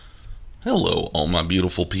Hello, all my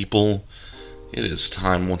beautiful people. It is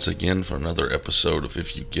time once again for another episode of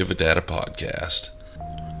If You Give a Dad a Podcast.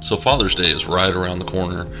 So Father's Day is right around the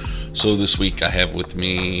corner. So this week I have with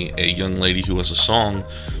me a young lady who has a song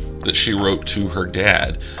that she wrote to her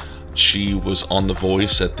dad. She was on The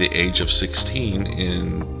Voice at the age of 16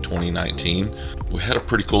 in 2019. We had a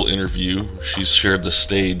pretty cool interview. She's shared the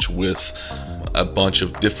stage with a bunch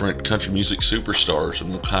of different country music superstars,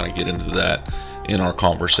 and we'll kind of get into that in our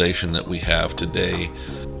conversation that we have today.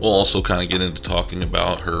 We'll also kind of get into talking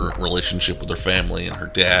about her relationship with her family and her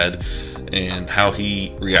dad and how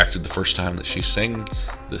he reacted the first time that she sang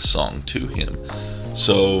this song to him.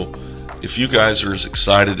 So if you guys are as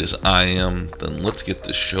excited as I am, then let's get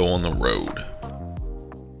this show on the road.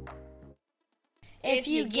 If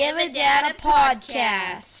You Give a Dad a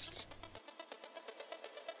Podcast.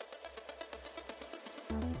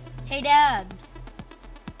 Hey, Dad.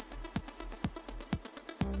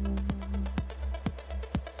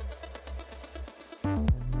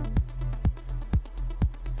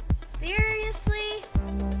 Seriously?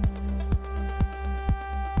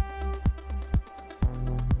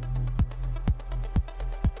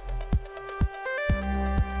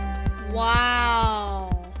 Wow.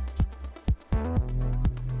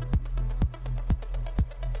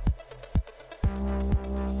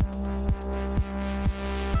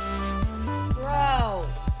 Bro.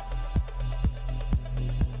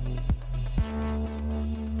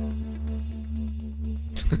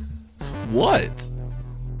 What?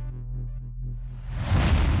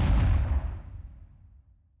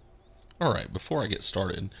 Alright, before I get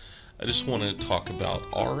started, I just want to talk about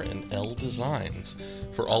R&L Designs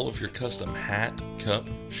for all of your custom hat, cup,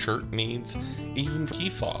 shirt needs, even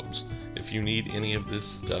key fobs. If you need any of this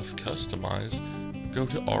stuff customized, go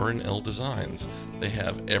to R&L Designs. They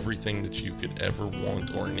have everything that you could ever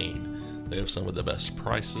want or need. They have some of the best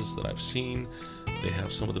prices that I've seen. They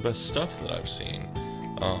have some of the best stuff that I've seen.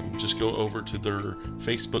 Just go over to their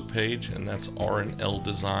Facebook page, and that's R&L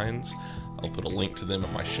Designs. I'll put a link to them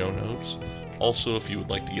in my show notes. Also, if you would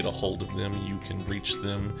like to get a hold of them, you can reach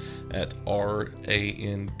them at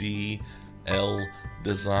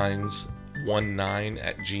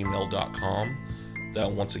randldesigns19@gmail.com.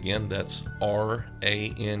 That once again, that's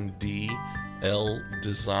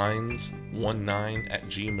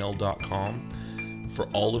randldesigns19@gmail.com. For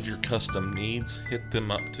all of your custom needs, hit them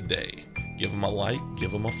up today. Give them a like,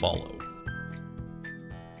 give them a follow.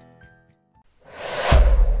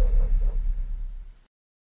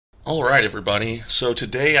 Alright everybody, so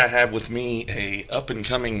today I have with me a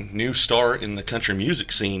up-and-coming new star in the country music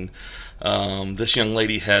scene. This young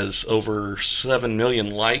lady has over 7 million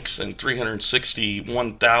likes and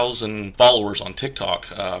 361,000 followers on TikTok.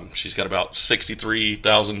 She's got about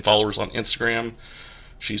 63,000 followers on Instagram.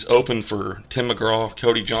 She's open for Tim McGraw,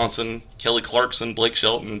 Cody Johnson, Kelly Clarkson, Blake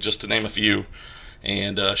Shelton, just to name a few.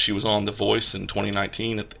 And she was on The Voice in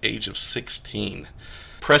 2019 at the age of 16.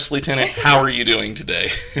 Presley, Tennant, how are you doing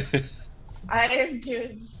today? I am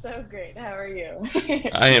doing so great. How are you?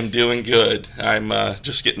 I am doing good. I'm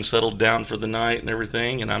just getting settled down for the night and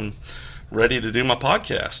everything, and I'm ready to do my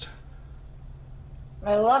podcast.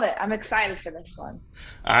 I love it. I'm excited for this one.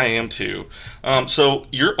 I am too. So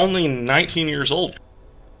you're only 19 years old.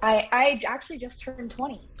 I actually just turned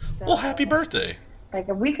 20. So Well, happy birthday. like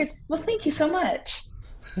a week or well, thank you so much.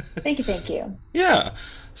 Thank you. Yeah.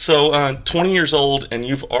 So 20 years old, and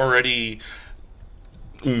you've already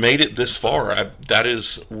made it this far. That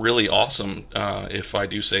is really awesome, if I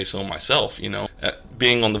do say so myself. You know,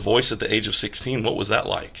 being on The Voice at the age of 16, what was that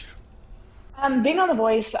like? Being on The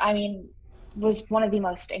Voice, was one of the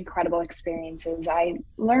most incredible experiences. I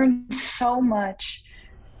learned so much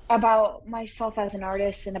about myself as an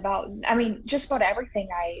artist and just about everything.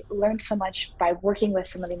 I learned so much by working with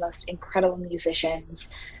some of the most incredible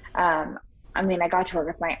musicians. I got to work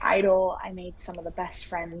with my idol. I made some of the best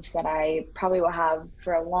friends that I probably will have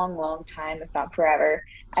for a long, long time, if not forever.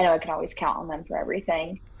 I know I can always count on them for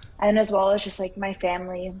everything. And as well as just like my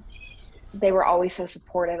family, they were always so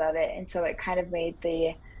supportive of it. And so it kind of made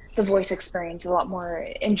the Voice experience a lot more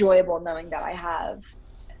enjoyable, knowing that I have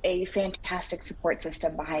a fantastic support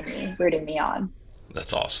system behind me, rooting me on.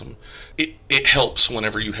 That's awesome. It helps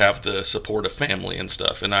whenever you have the support of family and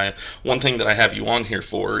stuff. And one thing that I have you on here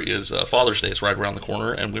for is Father's Day is right around the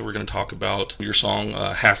corner, and we were going to talk about your song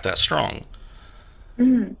 "Half That Strong."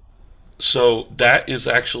 Mm-hmm. So that is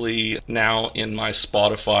actually now in my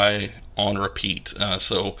Spotify on repeat.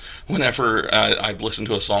 So whenever I listen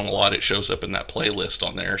to a song a lot, it shows up in that playlist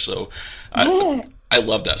on there. So I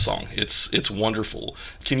love that song. It's wonderful.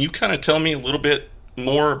 Can you kind of tell me a little bit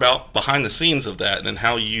more about behind the scenes of that and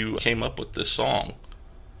how you came up with this song?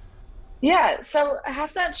 Yeah, so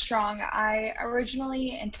Half That Strong, I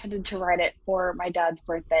originally intended to write it for my dad's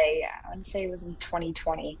birthday. I want to say it was in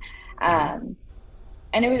 2020. Hmm. Um,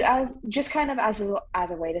 and it was as just kind of as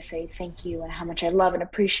a way to say thank you and how much I love and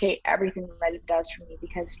appreciate everything that it does for me.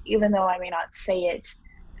 Because even though I may not say it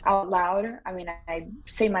out loud, I mean, I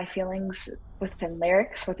say my feelings within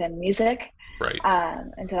lyrics, within music. Right.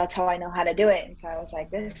 And so that's how I know how to do it. And so I was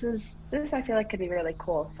like, this I feel like could be really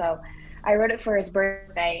cool. So I wrote it for his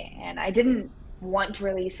birthday, and I didn't want to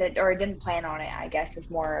release it, or I didn't plan on it, I guess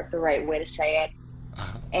is more of the right way to say it.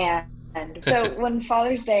 Uh, And so when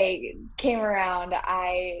Father's Day came around,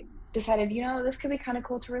 I decided, this could be kind of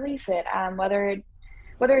cool to release it.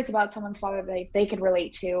 Whether it's about someone's father that they could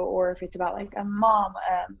relate to, or if it's about like a mom,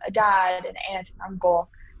 a dad, an aunt, an uncle,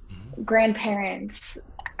 grandparents,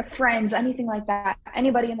 friends, anything like that,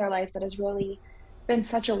 anybody in their life that has really been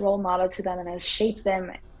such a role model to them and has shaped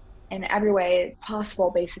them in every way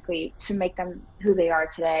possible, basically, to make them who they are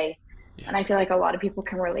today. yeah. And I feel like a lot of people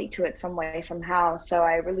can relate to it some way, somehow. So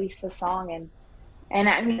I released the song, and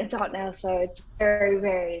I mean, it's out now, so it's very,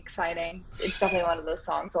 very exciting. It's definitely one of those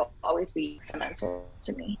songs that will always be sentimental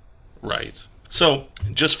to me. Right. So,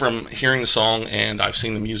 just from hearing the song, and I've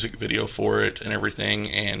seen the music video for it and everything,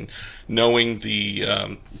 and knowing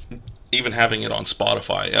even having it on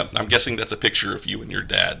Spotify, I'm guessing that's a picture of you and your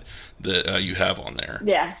dad that you have on there.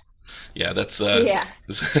 Yeah. Yeah, that's Yeah.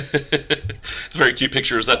 it's a very cute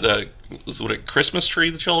picture. Is that was what a Christmas tree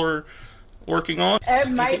that y'all were working on? It I think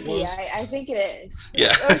it might be. was. I think it is.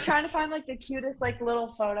 Yeah. I was trying to find like the cutest like little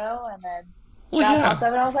photo, and then Well, that yeah. popped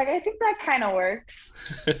up, and I was like, I think that kind of works.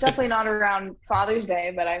 It's definitely not around Father's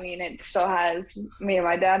Day, but I mean, it still has me and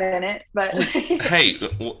my dad in it. But Well, hey,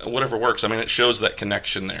 whatever works. I mean, it shows that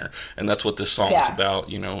connection there, and that's what this song is yeah,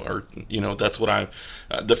 about. Or that's what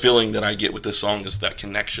the feeling that I get with this song is that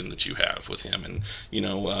connection that you have with him,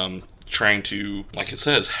 and trying to, like it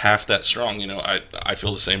says, half that strong. I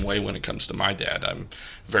feel the same way when it comes to my dad. I'm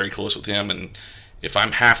very close with him, and if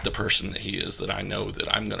I'm half the person that he is, then I know that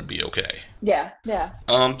I'm going to be okay. yeah, yeah.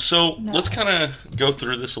 So let's No. kind of go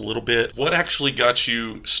through this a little bit. What actually got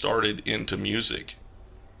you started into music?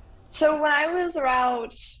 So when I was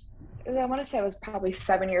around, I want to say I was probably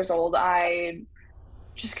 7 years old, I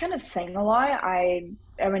just kind of sang a lot. I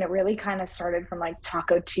mean, it really kind of started from like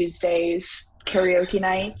Taco Tuesdays, karaoke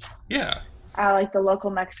nights. Yeah. I like the local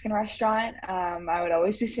Mexican restaurant. I would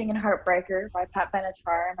always be singing Heartbreaker by Pat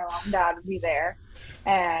Benatar, and my mom and dad would be there.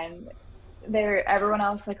 And everyone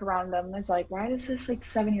else like around them was like, why does this like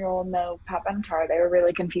 7-year-old know Pat Benatar? They were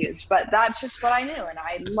really confused, but that's just what I knew, and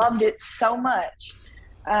I loved it so much.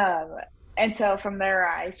 Um, and so from there,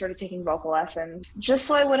 I started taking vocal lessons just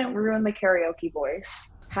so I wouldn't ruin the karaoke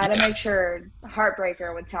voice. Had to Yeah. make sure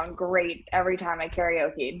Heartbreaker would sound great every time I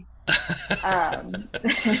karaoke'd. Um,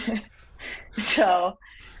 So,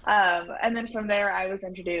 and then from there, I was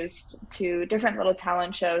introduced to different little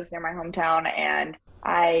talent shows near my hometown, and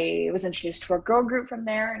I was introduced to a girl group from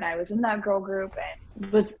there, and I was in that girl group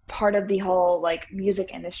and was part of the whole like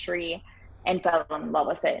music industry and fell in love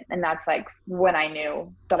with it. And that's like when I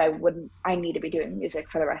knew that I need to be doing music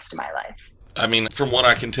for the rest of my life. I mean, from what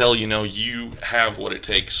I can tell, you have what it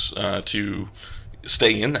takes to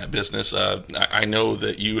stay in that business. I know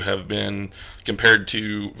that you have been compared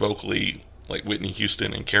to vocally like Whitney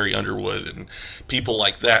Houston and Carrie Underwood and people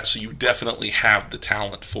like that. So you definitely have the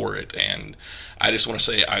talent for it. And I just want to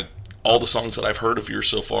say, all the songs that I've heard of yours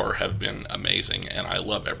so far have been amazing, and I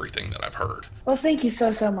love everything that I've heard. Well, thank you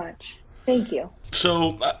so, so much. Thank you.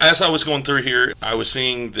 So, as I was going through here, I was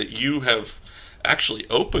seeing that you have actually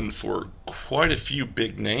opened for quite a few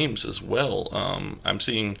big names as well. I'm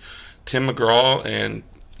seeing Tim McGraw and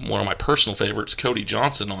one of my personal favorites, Cody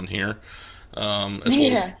Johnson, on here, as well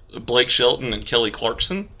as Yeah. Blake Shelton and Kelly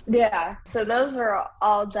Clarkson. Yeah, so those were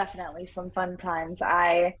all definitely some fun times.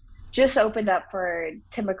 I just opened up for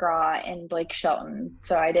Tim McGraw and Blake Shelton.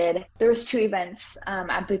 So there was two events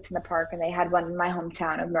at Boots in the Park, and they had one in my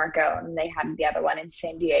hometown of Norco, and they had the other one in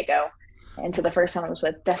San Diego. And so the first one was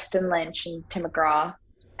with Dustin Lynch and Tim McGraw,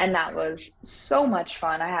 and that was so much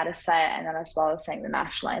fun. I had a set, and then as well as sang the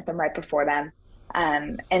national anthem right before them.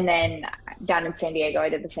 And then down in San Diego, I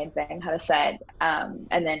did the same thing, had a set, and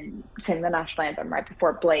then sang the national anthem right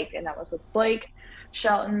before Blake, and that was with Blake,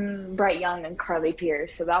 Shelton, Bright Young, and Carly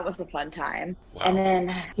Pierce. So that was a fun time. And Wow.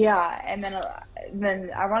 then, yeah, and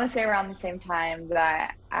then I want to say around the same time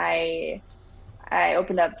that I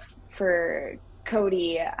opened up for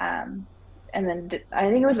Cody, and then I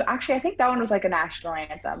think that one was like a national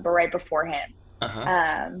anthem, but right before him. Uh huh.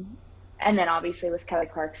 Um, and then obviously with Kelly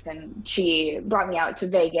Clarkson, she brought me out to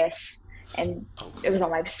Vegas And Oh, it was cool.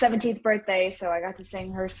 on my 17th birthday, so I got to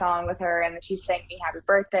sing her song with her, and then she sang me happy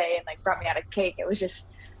birthday and like brought me out a cake. It was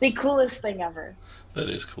just the coolest thing ever. That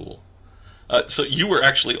is cool. So you were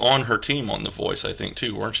actually on her team on The Voice, I think,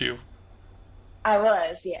 too, weren't you? I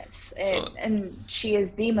was, yes. So And she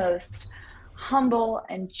is the most humble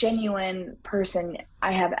and genuine person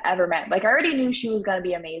I have ever met. Like I already knew she was gonna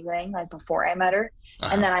be amazing, like before I met her.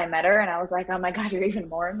 And uh then I met her and I was like, oh my God, you're even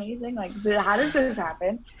more amazing. Like, how does this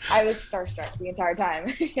happen? I was starstruck the entire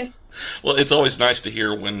time. Well, it's always nice to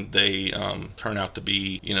hear when they turn out to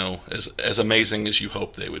be, as amazing as you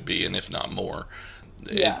hope they would be, and if not more.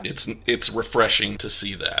 Yeah. It's refreshing to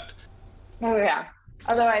see that. Oh yeah.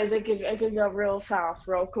 Otherwise, it could go real south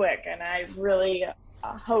real quick, and I really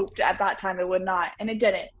hoped at that time it would not, and it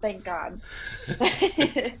didn't. Thank God.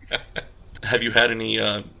 Have you had any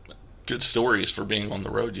good stories for being on the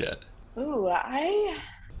road yet? Ooh,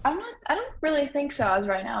 I'm not. I don't really think so as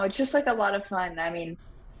right now. It's just like a lot of fun. I mean,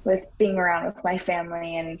 with being around with my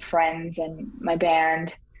family and friends and my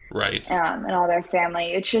band, Right. and all their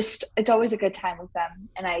family. It's always a good time with them,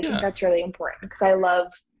 and I think Yeah. that's really important because I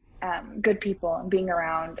love good people and being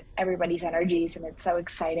around everybody's energies, and it's so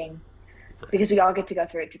exciting Right. because we all get to go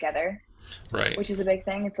through it together, Right. which is a big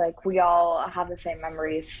thing. It's like we all have the same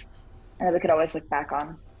memories, and that we could always look back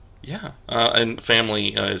on. Yeah, and family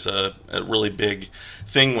is a really big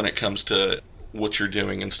thing when it comes to what you're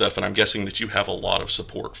doing and stuff. And I'm guessing that you have a lot of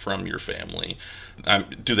support from your family.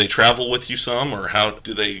 Do they travel with you some, or how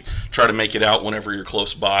do they try to make it out whenever you're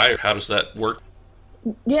close by? Or how does that work?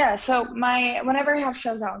 Yeah, so my whenever I have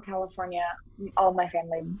shows out in California, all of my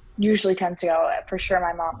family usually tends to go. For sure,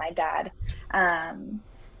 my mom, my dad, um,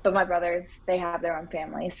 but my brothers they have their own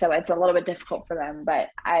families, so it's a little bit difficult for them. But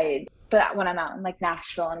when I'm out in like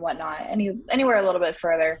Nashville and whatnot, anywhere a little bit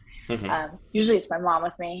further, Hmm. usually it's my mom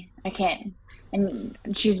with me. I can't, and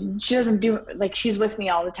she doesn't do like she's with me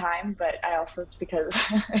all the time. But I also it's because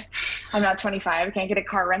I'm not 25, I can't get a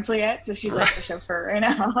car rental yet, so she's like the Right. chauffeur right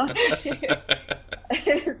now.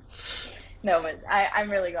 No, but I'm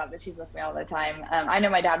really glad that she's with me all the time. I know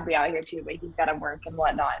my dad will be out here too, but he's got to work and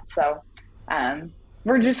whatnot. So um,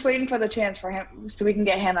 we're just waiting for the chance for him so we can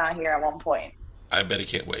get him out here at one point. I bet he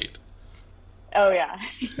can't wait. Oh yeah,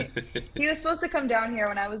 he was supposed to come down here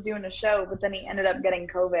when I was doing a show, but then he ended up getting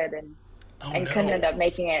COVID Oh and couldn't end no. up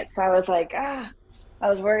making it. So I was like, I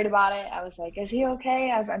was worried about it. I was like, is he okay?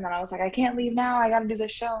 And then I was like, I can't leave now. I got to do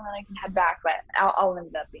this show and then I can head back. But I'll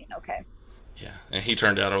end up being okay. Yeah, and he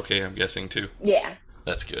turned out okay. I'm guessing too. Yeah,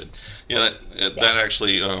 That's good. Yeah, yeah. that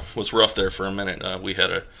actually was rough there for a minute. We had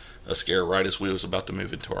a scare right as we was about to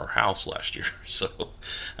move into our house last year, so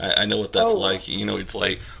I know what that's Oh, like. It's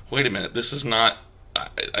like, wait a minute, this is not.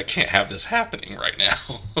 I can't have this happening right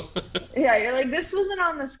now. yeah. You're like, this wasn't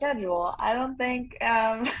on the schedule. I don't think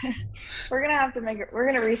we're gonna have to make it. We're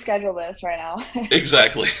gonna reschedule this right now.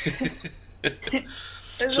 Exactly. This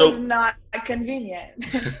is So, not convenient.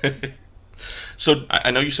 so I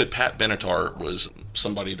know you said Pat Benatar was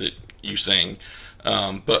somebody that you sang,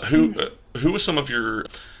 but who was some of your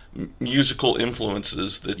musical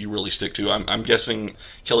influences that you really stick to? I'm guessing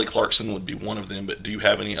Kelly Clarkson would be one of them, but do you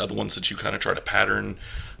have any other ones that you kind of try to pattern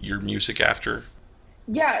your music after?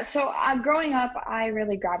 Yeah, so growing up, I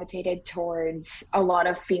really gravitated towards a lot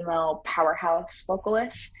of female powerhouse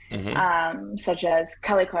vocalists, Hmm. such as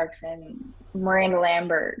Kelly Clarkson, Miranda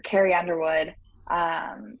Lambert, Carrie Underwood,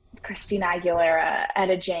 Christina Aguilera,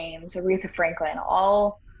 Etta James, Aretha Franklin,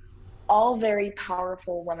 all very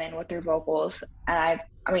powerful women with their vocals. And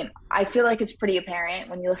I mean, I feel like it's pretty apparent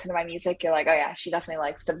when you listen to my music. You're like, oh yeah, she definitely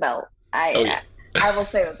likes to belt. Oh yeah. I will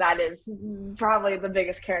say that that is probably the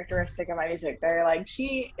biggest characteristic of my music. They're like,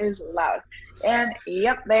 she is loud, and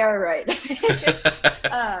yep, they are right.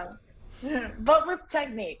 um, but with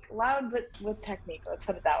technique, loud but with technique. Let's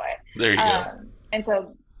put it that There way. you go. And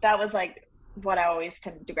so that was like what I always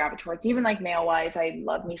tended to gravitate towards. Even like male wise, I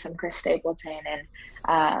love me some Chris Stapleton and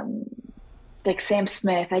um, like Sam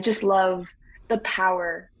Smith. I just love the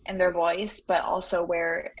power in their voice, but also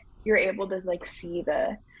where you're able to like see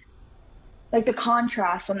the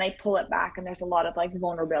contrast when they pull it back and there's a lot of like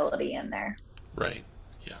vulnerability in there. Right.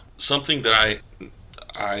 Yeah. Something that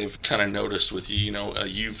I've kind of noticed with you,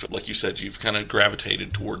 you've like you said, you've kind of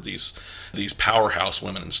gravitated toward these powerhouse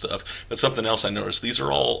women and stuff. But something else I noticed, these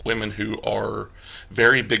are all women who are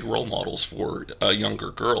very big role models for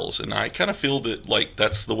younger girls, and I kind of feel that like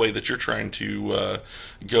that's the way that you're trying to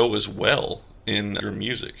go as well in your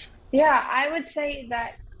music. Yeah, I would say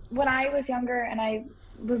that when I was younger and I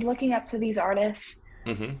was looking up to these artists,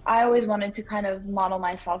 Hmm. I always wanted to kind of model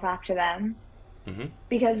myself after them Hmm.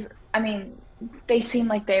 because I mean, they seem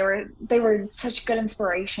like they were such good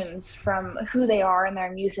inspirations from who they are and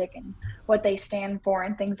their music and what they stand for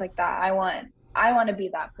and things like that. I want to be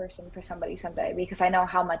that person for somebody someday because I know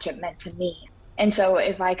how much it meant to me. And so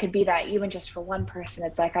if I could be that even just for one person,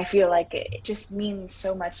 it's like I feel like it just means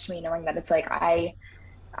so much to me knowing that it's like I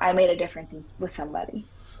made a difference with somebody,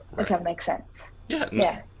 if Right. that makes sense. Yeah,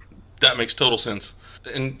 Yeah. that makes total sense.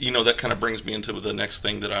 And, that kind of brings me into the next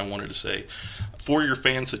thing that I wanted to say. For your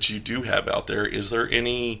fans that you do have out there, is there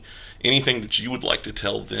anything that you would like to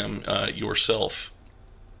tell them yourself?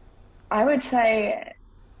 I would say,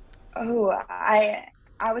 oh,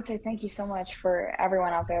 I would say thank you so much for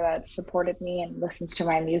everyone out there that supported me and listens to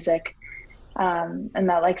my music, and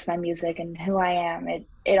that likes my music and who I am.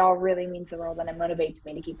 It all really means the world and it motivates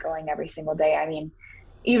me to keep going every single day. I mean,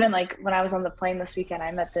 even like when I was on the plane this weekend,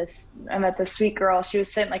 I met this sweet girl. She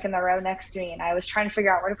was sitting like in the row next to me, and I was trying to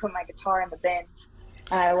figure out where to put my guitar in the bins.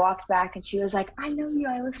 And I walked back, and she was like, "I know you.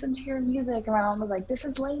 I listen to your music." And my mom was like, "This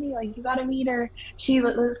is Lainey. Like, you got to meet her. She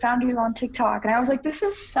found you on TikTok." And I was like, "This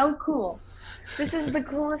is so cool. This is the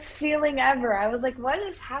coolest feeling ever." I was like, "What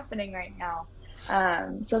is happening right now?"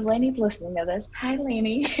 So Lainey's listening to this. Hi,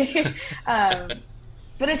 Lainey. um,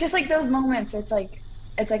 but it's just like those moments. It's like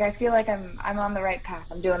I feel like I'm on the right path.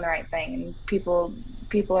 I'm doing the right thing, and people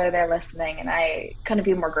are there listening, and I couldn't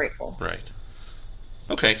be more grateful. Right.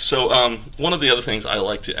 Okay, so one of the other things I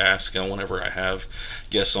like to ask whenever I have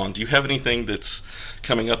guests on, do you have anything that's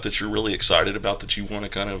coming up that you're really excited about that you want to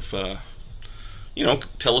kind of,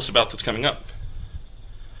 tell us about that's coming up?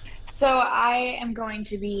 So I am going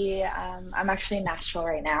to be. I'm actually in Nashville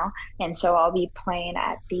right now, and so I'll be playing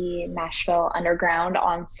at the Nashville Underground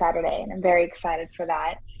on Saturday, and I'm very excited for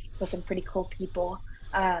that with some pretty cool people.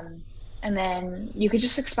 Um, and then you could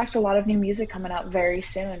just expect a lot of new music coming out very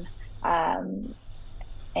soon. Um,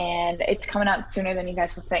 and it's coming out sooner than you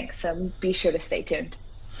guys will think. So be sure to stay tuned.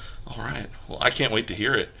 All right. Well, I can't wait to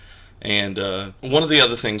hear it. And one of the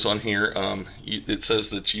other things on here, it says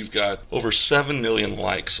that you've got over 7 million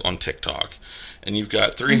likes on TikTok, and you've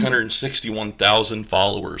got Mhm. 361,000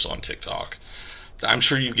 followers on TikTok. I'm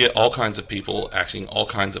sure you get all kinds of people asking all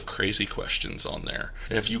kinds of crazy questions on there.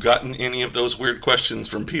 Have you gotten any of those weird questions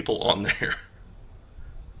from people on there?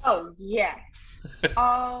 Oh, yes,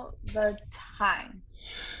 all the time.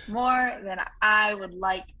 More than I would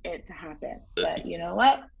like it to happen. But you know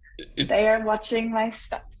what? It, They are watching my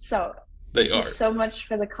stuff. So they thank you are. so much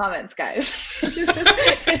for the comments, guys.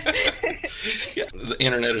 Yeah, the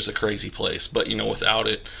internet is a crazy place, but without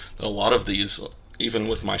it, a lot of these, even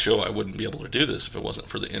with my show, I wouldn't be able to do this if it wasn't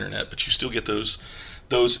for the internet. But you still get those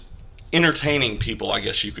entertaining people, I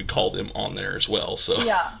guess you could call them, on there as well. So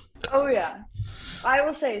Yeah. Oh, yeah. I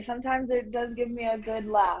will say sometimes it does give me a good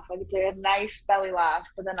laugh. I could say a nice belly laugh,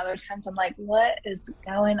 but then other times I'm like, what is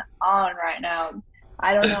going on right now?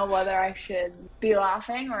 I don't know whether I should be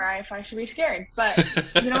laughing or if I should be scared. But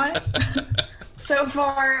you know what? So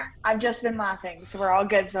far, I've just been laughing, so we're all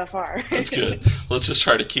good so far. that's good. Let's just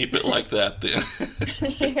try to keep it like that then.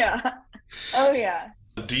 Yeah. Oh, yeah.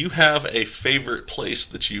 Do you have a favorite place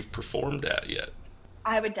that you've performed at yet?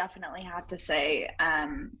 I would definitely have to say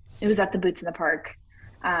it was at the Boots in the Park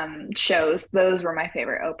shows. Those were my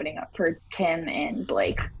favorite opening up for Tim and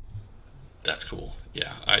Blake. That's cool.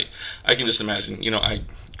 Yeah, I can just imagine. I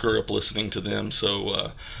grew up listening to them,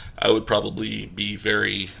 so I would probably be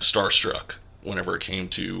very starstruck whenever it came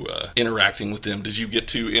to interacting with them. Did you get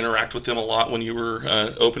to interact with them a lot when you were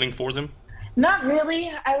opening for them? Not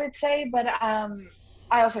really, I would say, but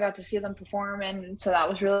I also got to see them perform, and so that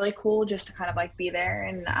was really cool just to kind of like be there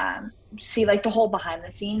and see like the whole behind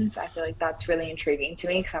the scenes. I feel like that's really intriguing to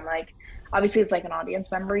me because I'm like, obviously, it's like an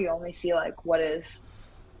audience member. You only see like what is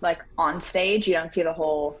like on stage. You don't see the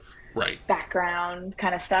whole Right. background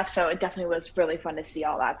kind of stuff. So it definitely was really fun to see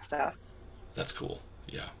all that stuff. That's cool.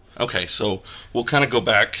 Yeah. Okay, so we'll kind of go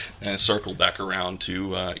back and circle back around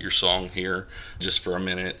to your song here just for a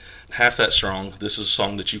minute. Half That Strong. This is a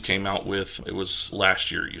song that you came out with. It was last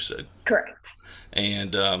year, you said. Correct.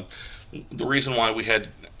 And the reason why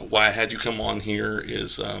I had you come on here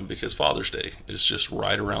is because Father's Day is just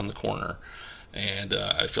right around the corner, and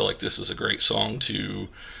I feel like this is a great song to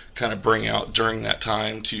kind of bring out during that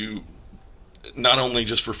time to not only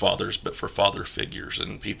just for fathers, but for father figures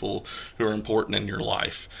and people who are important in your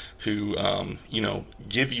life, who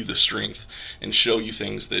give you the strength and show you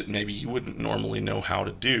things that maybe you wouldn't normally know how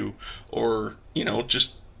to do, or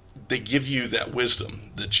just they give you that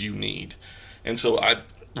wisdom that you need. And so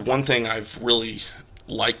one thing I've really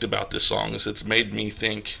liked about this song is it's made me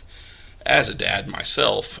think, as a dad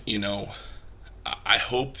myself, I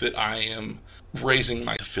hope that I am raising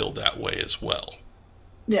my to feel that way as well.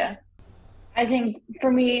 Yeah. I think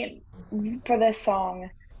for me, for this song,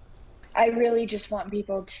 I really just want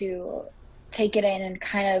people to take it in and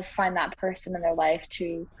kind of find that person in their life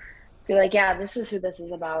to be like, yeah, this is who this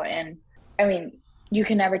is about. And I mean, you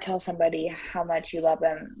can never tell somebody how much you love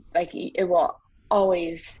them. Like they will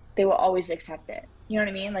always accept it. You know what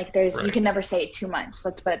I mean? Like you Right. can never say it too much.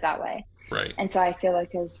 Let's put it that way. Right. And so I feel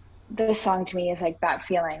like this song to me is like that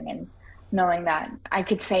feeling and knowing that I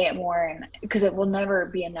could say it more and because it will never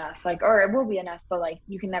be enough. Like, or it will be enough, but like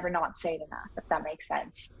you can never not say it enough, if that makes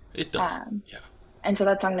sense. It does. Um, Yeah. and so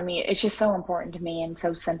that song to me, it's just so important to me and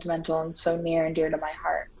so sentimental and so near and dear to my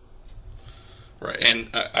heart. Right. And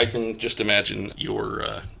I can just imagine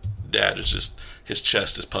your dad is just, his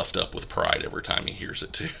chest is puffed up with pride every time he hears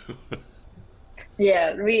it too.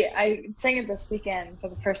 Yeah, I sang it this weekend for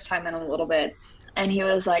the first time in a little bit, and he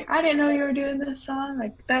was like, "I didn't know you were doing this song."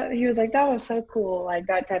 Like that, he was like, "That was so cool." Like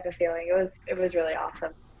that type of feeling. It was really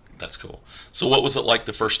awesome. That's cool. So what was it like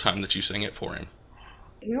the first time that you sang it for him?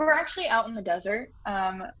 We were actually out in the desert,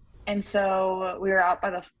 and so we were out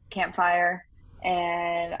by the campfire,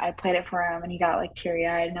 and I played it for him, and he got like teary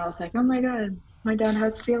eyed, and I was like, "Oh my god, my dad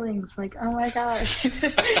has feelings!" Like, oh my gosh.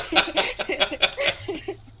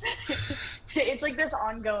 It's like this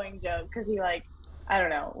ongoing joke because he like I don't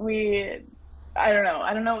know I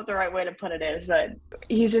don't know what the right way to put it is, but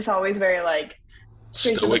he's just always very like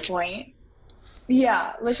straight to the Stoic. point.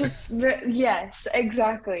 Yeah, let's just yes,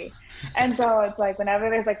 exactly. And so it's like whenever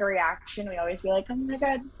there's like a reaction, we always be like, "Oh my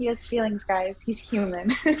god, he has feelings, guys. He's human.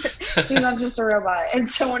 He's not just a robot." And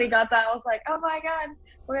so when he got that, I was like, "Oh my god,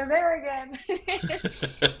 we're there again."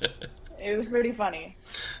 It was pretty funny.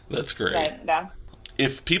 That's great. But yeah.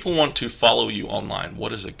 If people want to follow you online,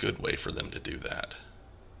 what is a good way for them to do that?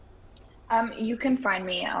 You can find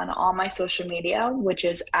me on all my social media, which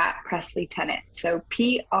is at Presley Tennant. So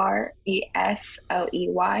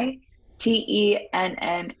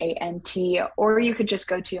PresleyTennant, or you could just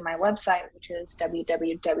go to my website, which is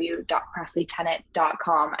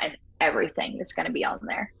www.presleytennant.com, and everything is going to be on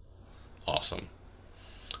there. Awesome.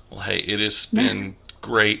 Well, hey, it has been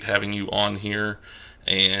great having you on here,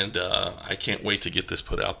 and I can't wait to get this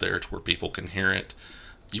put out there to where people can hear it.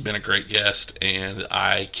 You've been a great guest, and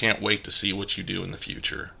I can't wait to see what you do in the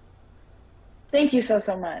future. Thank you so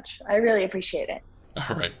much. I really appreciate it.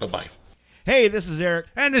 All right, bye-bye. Hey, this is Eric.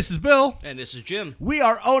 And this is Bill. And this is Jim. We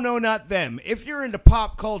are Oh No Not Them. If you're into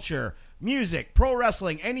pop culture, music, pro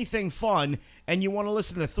wrestling, anything fun, and you want to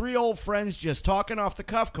listen to three old friends just talking off the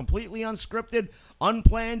cuff, completely unscripted,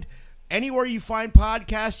 unplanned, anywhere you find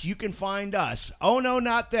podcasts, you can find us. Oh No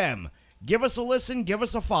Not Them. Give us a listen. Give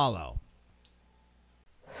us a follow.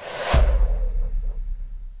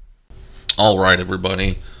 All right,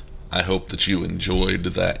 everybody. I hope that you enjoyed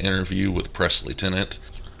that interview with Presley Tennant.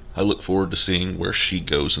 I look forward to seeing where she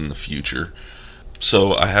goes in the future.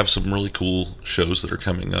 So I have some really cool shows that are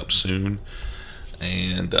coming up soon,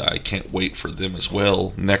 and I can't wait for them as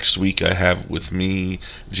well. Next week I have with me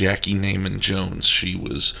Jackie Naaman Jones. She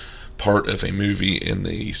was part of a movie in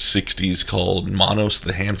the 60s called Manos,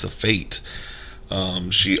 the Hands of Fate.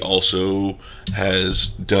 She also has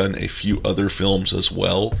done a few other films as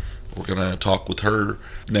well. We're going to talk with her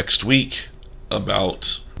next week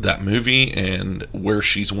about that movie and where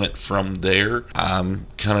she's went from there. I'm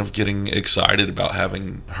kind of getting excited about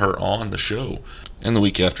having her on the show. And the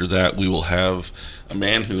week after that, we will have a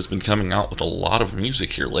man who has been coming out with a lot of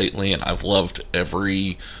music here lately, and I've loved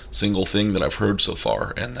every single thing that I've heard so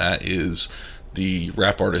far, and that is the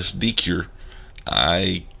rap artist D-Cure.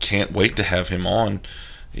 I can't wait to have him on.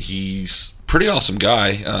 He's a pretty awesome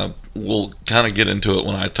guy. We'll kind of get into it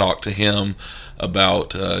when I talk to him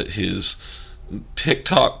about his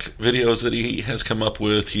TikTok videos that he has come up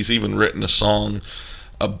with. He's even written a song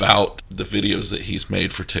about the videos that he's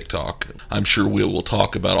made for TikTok. I'm sure we will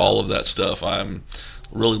talk about all of that stuff. I'm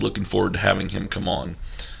really looking forward to having him come on.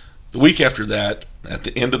 The week after that, at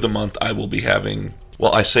the end of the month, I will be having...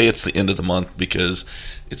 Well, I say it's the end of the month because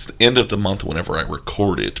it's the end of the month whenever I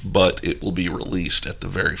record it, but it will be released at the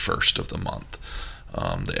very first of the month.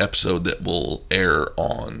 The episode that will air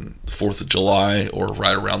on the 4th of July or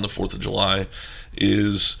right around the 4th of July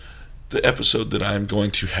is the episode that I'm going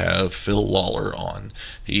to have Phil Lawler on.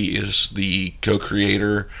 He is the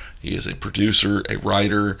co-creator, he is a producer, a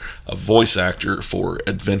writer, a voice actor for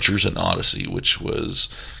Adventures in Odyssey, which was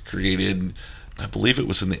created, I believe it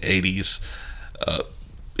was in the 80s.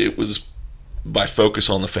 It was by Focus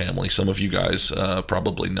on the Family. Some of you guys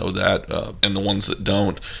probably know that, and the ones that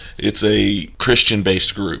don't, it's a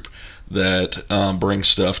Christian-based group that bring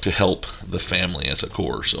stuff to help the family as a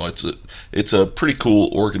core. So it's a pretty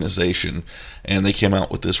cool organization, and they came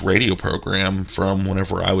out with this radio program from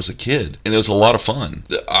whenever I was a kid, and it was a lot of fun.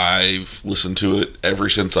 I've listened to it ever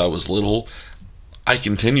since I was little. I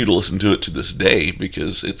continue to listen to it to this day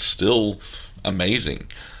because it's still amazing.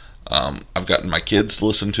 I've gotten my kids to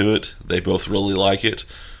listen to it. They both really like it.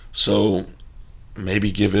 So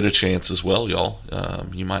maybe give it a chance as well, y'all.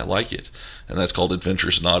 You might like it. And that's called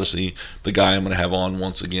Adventures in Odyssey. The guy I'm going to have on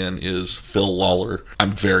once again is Phil Lawler.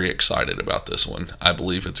 I'm very excited about this one. I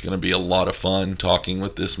believe it's going to be a lot of fun talking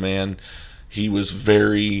with this man. He was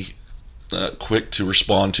very quick to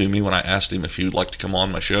respond to me when I asked him if he would like to come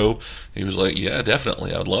on my show. He was like, yeah,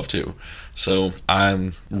 definitely, I would love to. So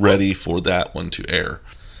I'm ready for that one to air.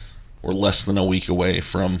 We're less than a week away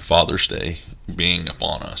from Father's Day being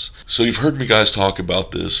upon us. So you've heard me guys talk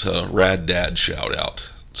about this Rad Dad shout out.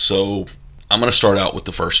 So I'm going to start out with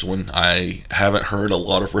the first one. I haven't heard a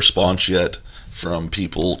lot of response yet from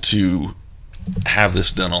people to have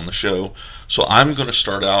this done on the show. So I'm going to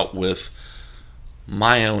start out with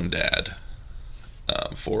my own dad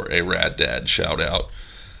for a Rad Dad shout out.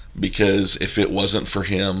 Because if it wasn't for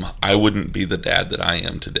him, I wouldn't be the dad that I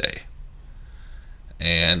am today.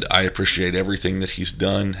 And I appreciate everything that he's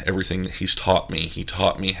done, everything that he's taught me. He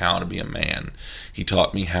taught me how to be a man. He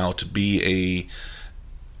taught me how to be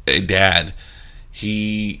a dad.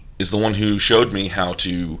 He is the one who showed me how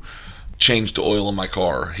to change the oil in my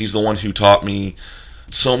car. He's the one who taught me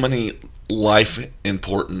so many life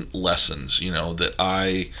important lessons, that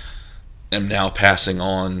I am now passing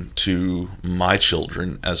on to my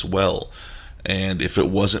children as well. And if it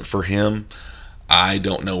wasn't for him, I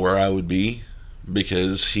don't know where I would be,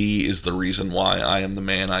 because he is the reason why I am the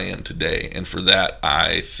man I am today. And for that,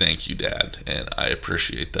 I thank you, Dad, and I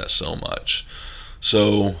appreciate that so much.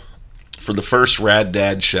 So for the first Rad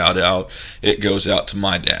Dad shout out, it goes out to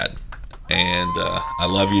my dad. And I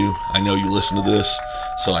love you. I know you listen to this,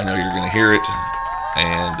 so I know you're going to hear it.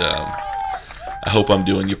 And I hope I'm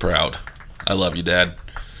doing you proud. I love you, Dad.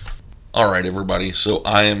 All right, everybody. So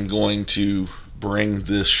I am going to bring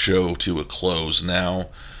this show to a close now.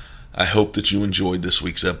 I hope that you enjoyed this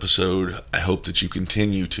week's episode. I hope that you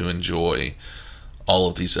continue to enjoy all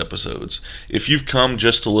of these episodes. If you've come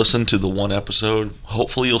just to listen to the one episode,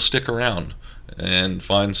 hopefully you'll stick around and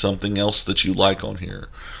find something else that you like on here.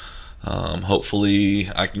 Hopefully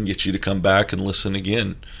I can get you to come back and listen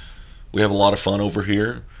again. We have a lot of fun over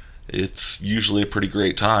here. It's usually a pretty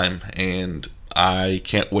great time, and I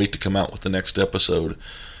can't wait to come out with the next episode.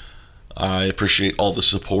 I appreciate all the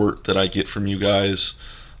support that I get from you guys,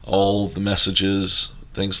 all the messages,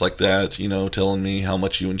 things like that, telling me how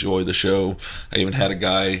much you enjoy the show. I even had a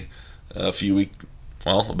guy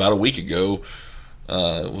about a week ago,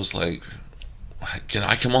 was like, can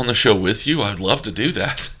I come on the show with you? I'd love to do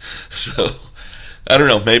that. So, I don't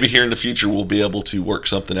know, maybe here in the future we'll be able to work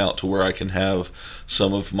something out to where I can have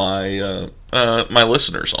some of my my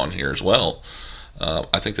listeners on here as well.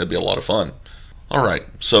 I think that'd be a lot of fun. All right,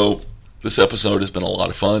 so this episode has been a lot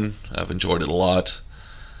of fun. I've enjoyed it a lot,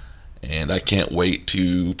 and I can't wait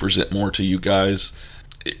to present more to you guys.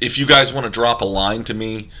 If you guys want to drop a line to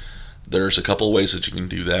me, there's a couple of ways that you can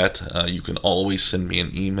do that. You can always send me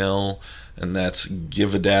an email, and that's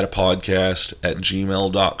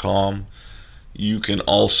giveadatapodcast@gmail.com. You can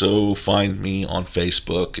also find me on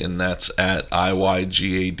Facebook, and that's at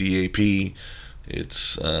IYGADAP.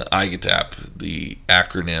 It's IGATAP, the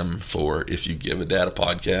acronym for If You Give a Data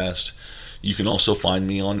Podcast. You can also find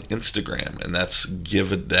me on Instagram, and that's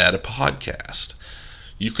Give a Data Podcast.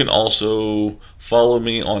 You can also follow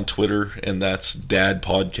me on Twitter, and that's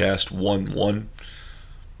DadPodcast11.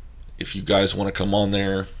 If you guys want to come on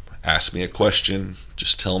there, ask me a question,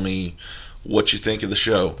 just tell me what you think of the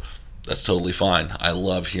show. That's totally fine. I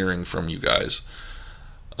love hearing from you guys.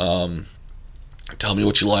 Tell me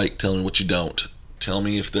what you like, tell me what you don't. Tell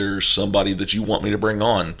me if there's somebody that you want me to bring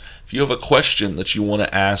on. If you have a question that you want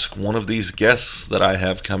to ask one of these guests that I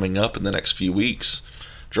have coming up in the next few weeks,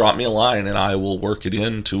 drop me a line and I will work it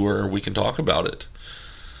in to where we can talk about it.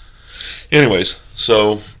 Anyways,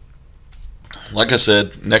 so like I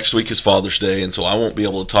said, next week is Father's Day, and so I won't be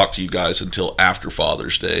able to talk to you guys until after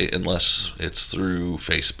Father's Day unless it's through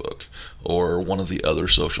Facebook or one of the other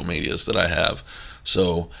social medias that I have.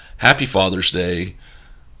 So, happy Father's Day.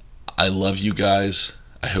 I love you guys.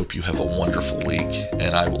 I hope you have a wonderful week,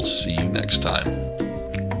 and I will see you next time.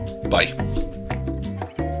 Bye.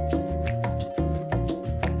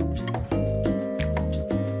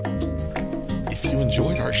 If you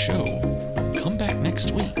enjoyed our show, come back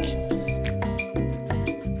next week.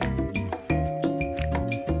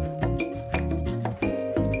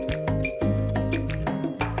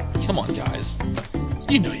 guys.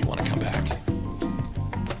 You know you want to come back.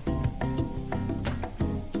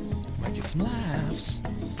 Might get some laughs.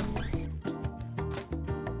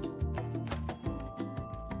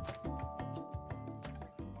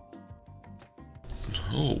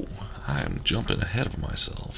 Oh, I'm jumping ahead of myself.